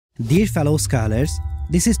Dear fellow scholars,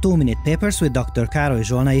 this is 2-Minute Papers with Dr. Károly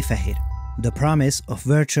Zsolnai-Fehér. The promise of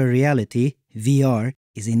virtual reality, VR,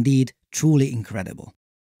 is indeed truly incredible.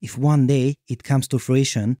 If one day it comes to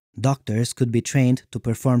fruition, doctors could be trained to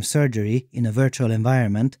perform surgery in a virtual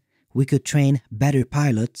environment, we could train better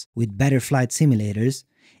pilots with better flight simulators,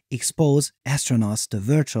 expose astronauts to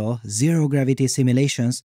virtual zero-gravity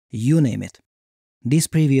simulations, you name it. This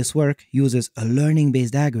previous work uses a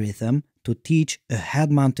learning-based algorithm to teach a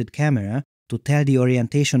head-mounted camera to tell the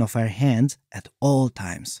orientation of our hands at all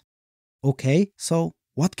times. Okay, so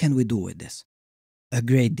what can we do with this? A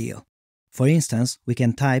great deal. For instance, we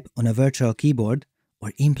can type on a virtual keyboard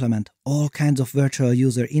or implement all kinds of virtual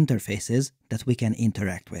user interfaces that we can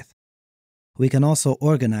interact with. We can also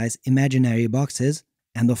organize imaginary boxes,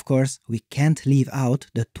 and of course, we can't leave out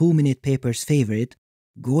the 2-Minute Papers favorite,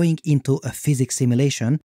 going into a physics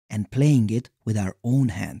simulation and playing it with our own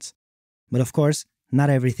hands. But of course, not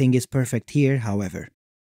everything is perfect here, however.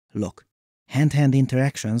 Look, hand-hand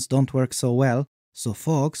interactions don't work so well, so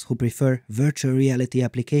folks who prefer virtual reality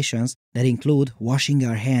applications that include washing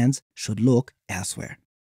our hands should look elsewhere.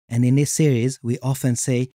 And in this series, we often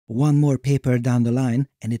say one more paper down the line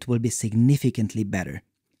and it will be significantly better.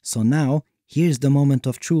 So now, here's the moment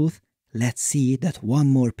of truth. Let's see that one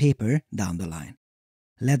more paper down the line.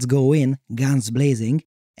 Let's go in guns blazing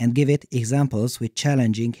and give it examples with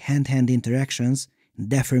challenging hand-hand interactions,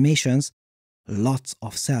 deformations, lots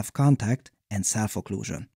of self-contact and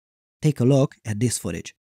self-occlusion. Take a look at this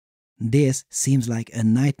footage. This seems like a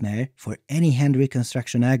nightmare for any hand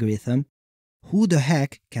reconstruction algorithm. Who the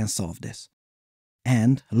heck can solve this?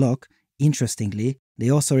 And look, interestingly, they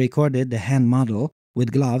also recorded the hand model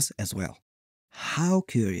with gloves as well. How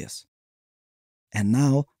curious. And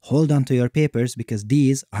now, hold on to your papers because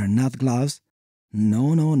these are not gloves.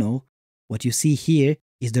 No. What you see here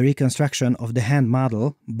is the reconstruction of the hand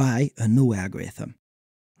model by a new algorithm.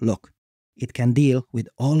 Look, it can deal with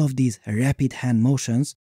all of these rapid hand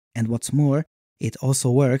motions, and what's more, it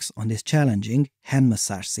also works on this challenging hand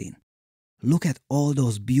massage scene. Look at all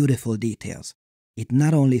those beautiful details. It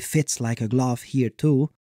not only fits like a glove here too,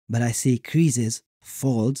 but I see creases,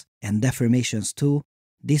 folds, and deformations too.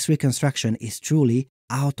 This reconstruction is truly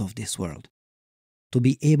out of this world. To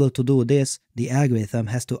be able to do this, the algorithm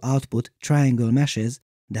has to output triangle meshes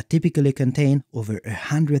that typically contain over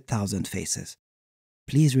 100,000 faces.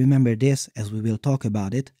 Please remember this as we will talk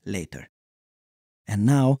about it later. And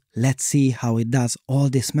now, let's see how it does all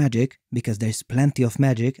this magic, because there's plenty of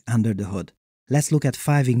magic under the hood. Let's look at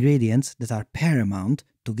 5 ingredients that are paramount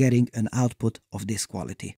to getting an output of this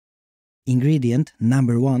quality. Ingredient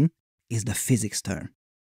number 1 is the physics term.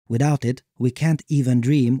 Without it, we can't even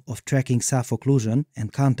dream of tracking self-occlusion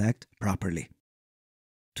and contact properly.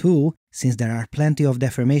 2, since there are plenty of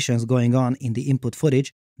deformations going on in the input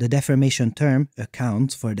footage, the deformation term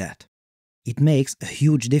accounts for that. It makes a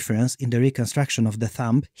huge difference in the reconstruction of the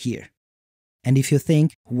thumb here. And if you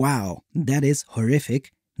think, wow, that is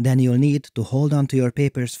horrific, then you'll need to hold on to your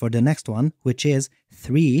papers for the next one, which is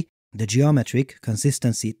 3, the geometric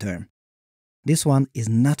consistency term. This one is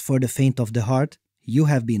not for the faint of the heart. You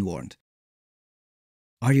have been warned.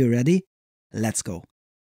 Are you ready? Let's go.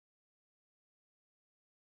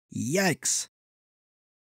 Yikes!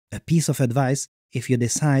 A piece of advice: if you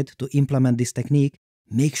decide to implement this technique,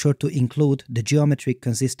 make sure to include the geometric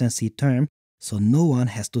consistency term so no one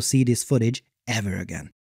has to see this footage ever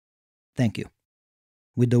again. Thank you.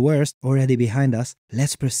 With the worst already behind us,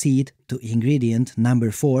 let's proceed to ingredient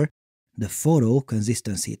number 4, the photo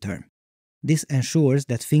consistency term. This ensures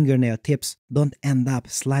that fingernail tips don't end up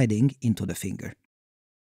sliding into the finger.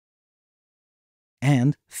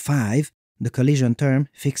 And 5, the collision term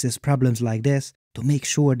fixes problems like this to make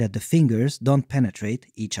sure that the fingers don't penetrate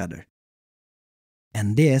each other.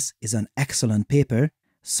 And this is an excellent paper,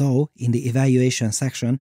 so in the evaluation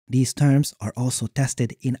section, these terms are also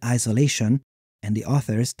tested in isolation, and the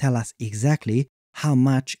authors tell us exactly how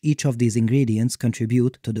much each of these ingredients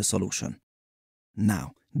contribute to the solution.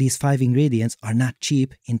 Now, these 5 ingredients are not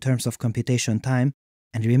cheap in terms of computation time,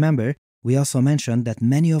 and remember, we also mentioned that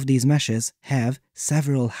many of these meshes have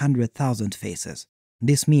several 100,000 faces.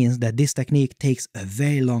 This means that this technique takes a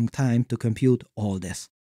very long time to compute all this.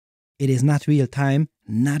 It is not real time,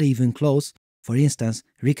 not even close. For instance,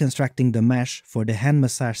 reconstructing the mesh for the hand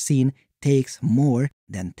massage scene takes more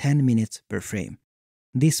than 10 minutes per frame.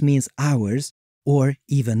 This means hours or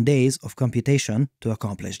even days of computation to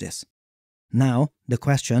accomplish this. Now, the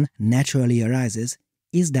question naturally arises,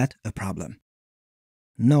 is that a problem?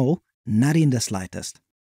 No, not in the slightest.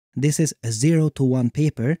 This is a 0-to-1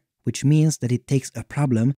 paper, which means that it takes a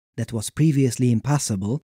problem that was previously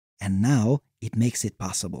impossible and now it makes it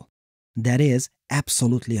possible. That is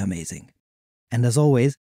absolutely amazing. And as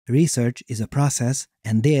always, research is a process,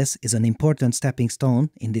 and this is an important stepping stone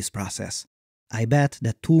in this process. I bet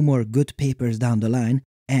that 2 more good papers down the line,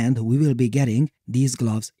 and we will be getting these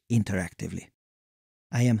gloves interactively.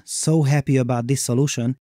 I am so happy about this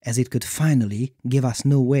solution, as it could finally give us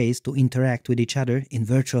new ways to interact with each other in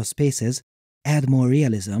virtual spaces, add more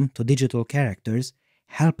realism to digital characters,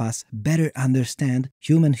 help us better understand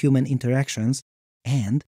human-human interactions,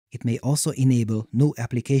 and it may also enable new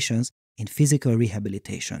applications in physical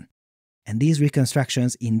rehabilitation. And these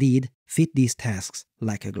reconstructions indeed fit these tasks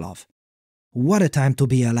like a glove. What a time to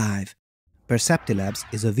be alive! Perceptilabs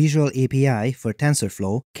is a visual API for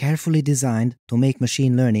TensorFlow carefully designed to make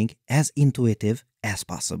machine learning as intuitive as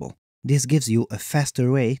possible. This gives you a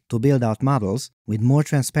faster way to build out models with more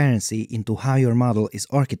transparency into how your model is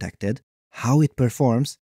architected, how it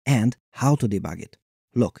performs, and how to debug it.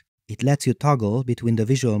 Look, it lets you toggle between the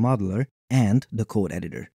visual modeler and the code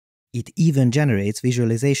editor. It even generates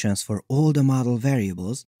visualizations for all the model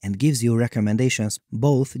variables and gives you recommendations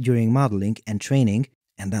both during modeling and training,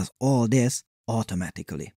 and does all this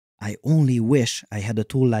automatically. I only wish I had a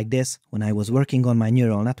tool like this when I was working on my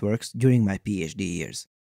neural networks during my PhD years.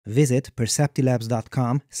 Visit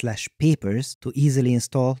perceptilabs.com/papers to easily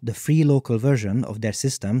install the free local version of their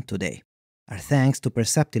system today. Our thanks to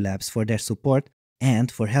Perceptilabs for their support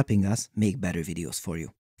and for helping us make better videos for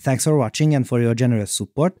you. Thanks for watching and for your generous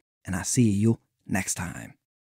support, and I'll see you next time.